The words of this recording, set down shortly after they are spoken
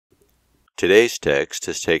Today's text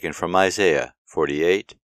is taken from Isaiah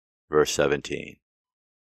 48, verse 17.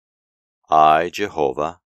 I,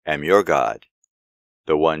 Jehovah, am your God,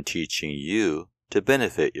 the one teaching you to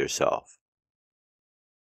benefit yourself.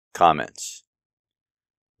 Comments.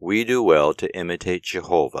 We do well to imitate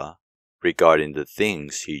Jehovah regarding the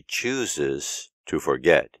things he chooses to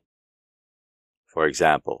forget. For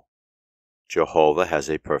example, Jehovah has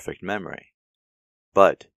a perfect memory,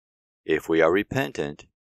 but if we are repentant,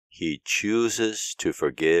 he chooses to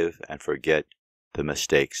forgive and forget the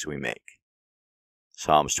mistakes we make.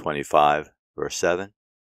 Psalms 25, verse 7,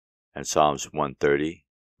 and Psalms 130,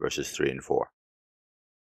 verses 3 and 4.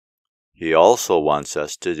 He also wants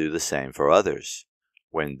us to do the same for others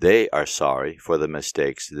when they are sorry for the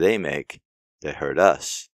mistakes they make that hurt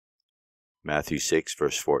us. Matthew 6,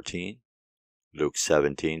 verse 14, Luke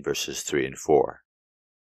 17, verses 3 and 4.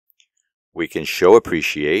 We can show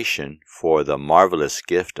appreciation for the marvelous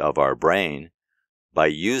gift of our brain by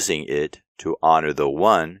using it to honor the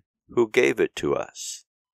one who gave it to us.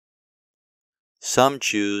 Some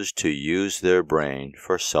choose to use their brain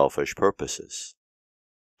for selfish purposes,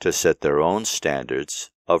 to set their own standards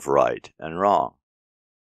of right and wrong.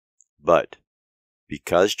 But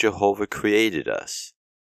because Jehovah created us,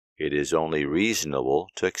 it is only reasonable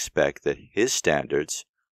to expect that his standards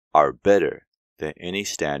are better than any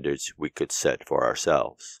standards we could set for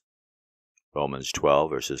ourselves. Romans 12,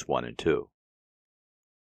 verses 1 and 2.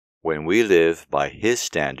 When we live by his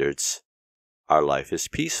standards, our life is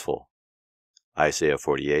peaceful. Isaiah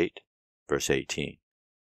 48, verse 18.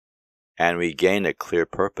 And we gain a clear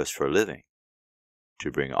purpose for living,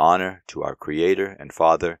 to bring honor to our Creator and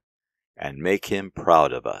Father and make him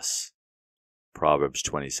proud of us. Proverbs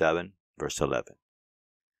 27, verse 11.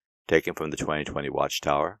 Taken from the 2020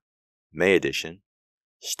 Watchtower, May edition,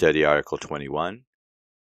 Study Article 21,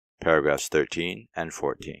 paragraphs 13 and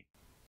 14.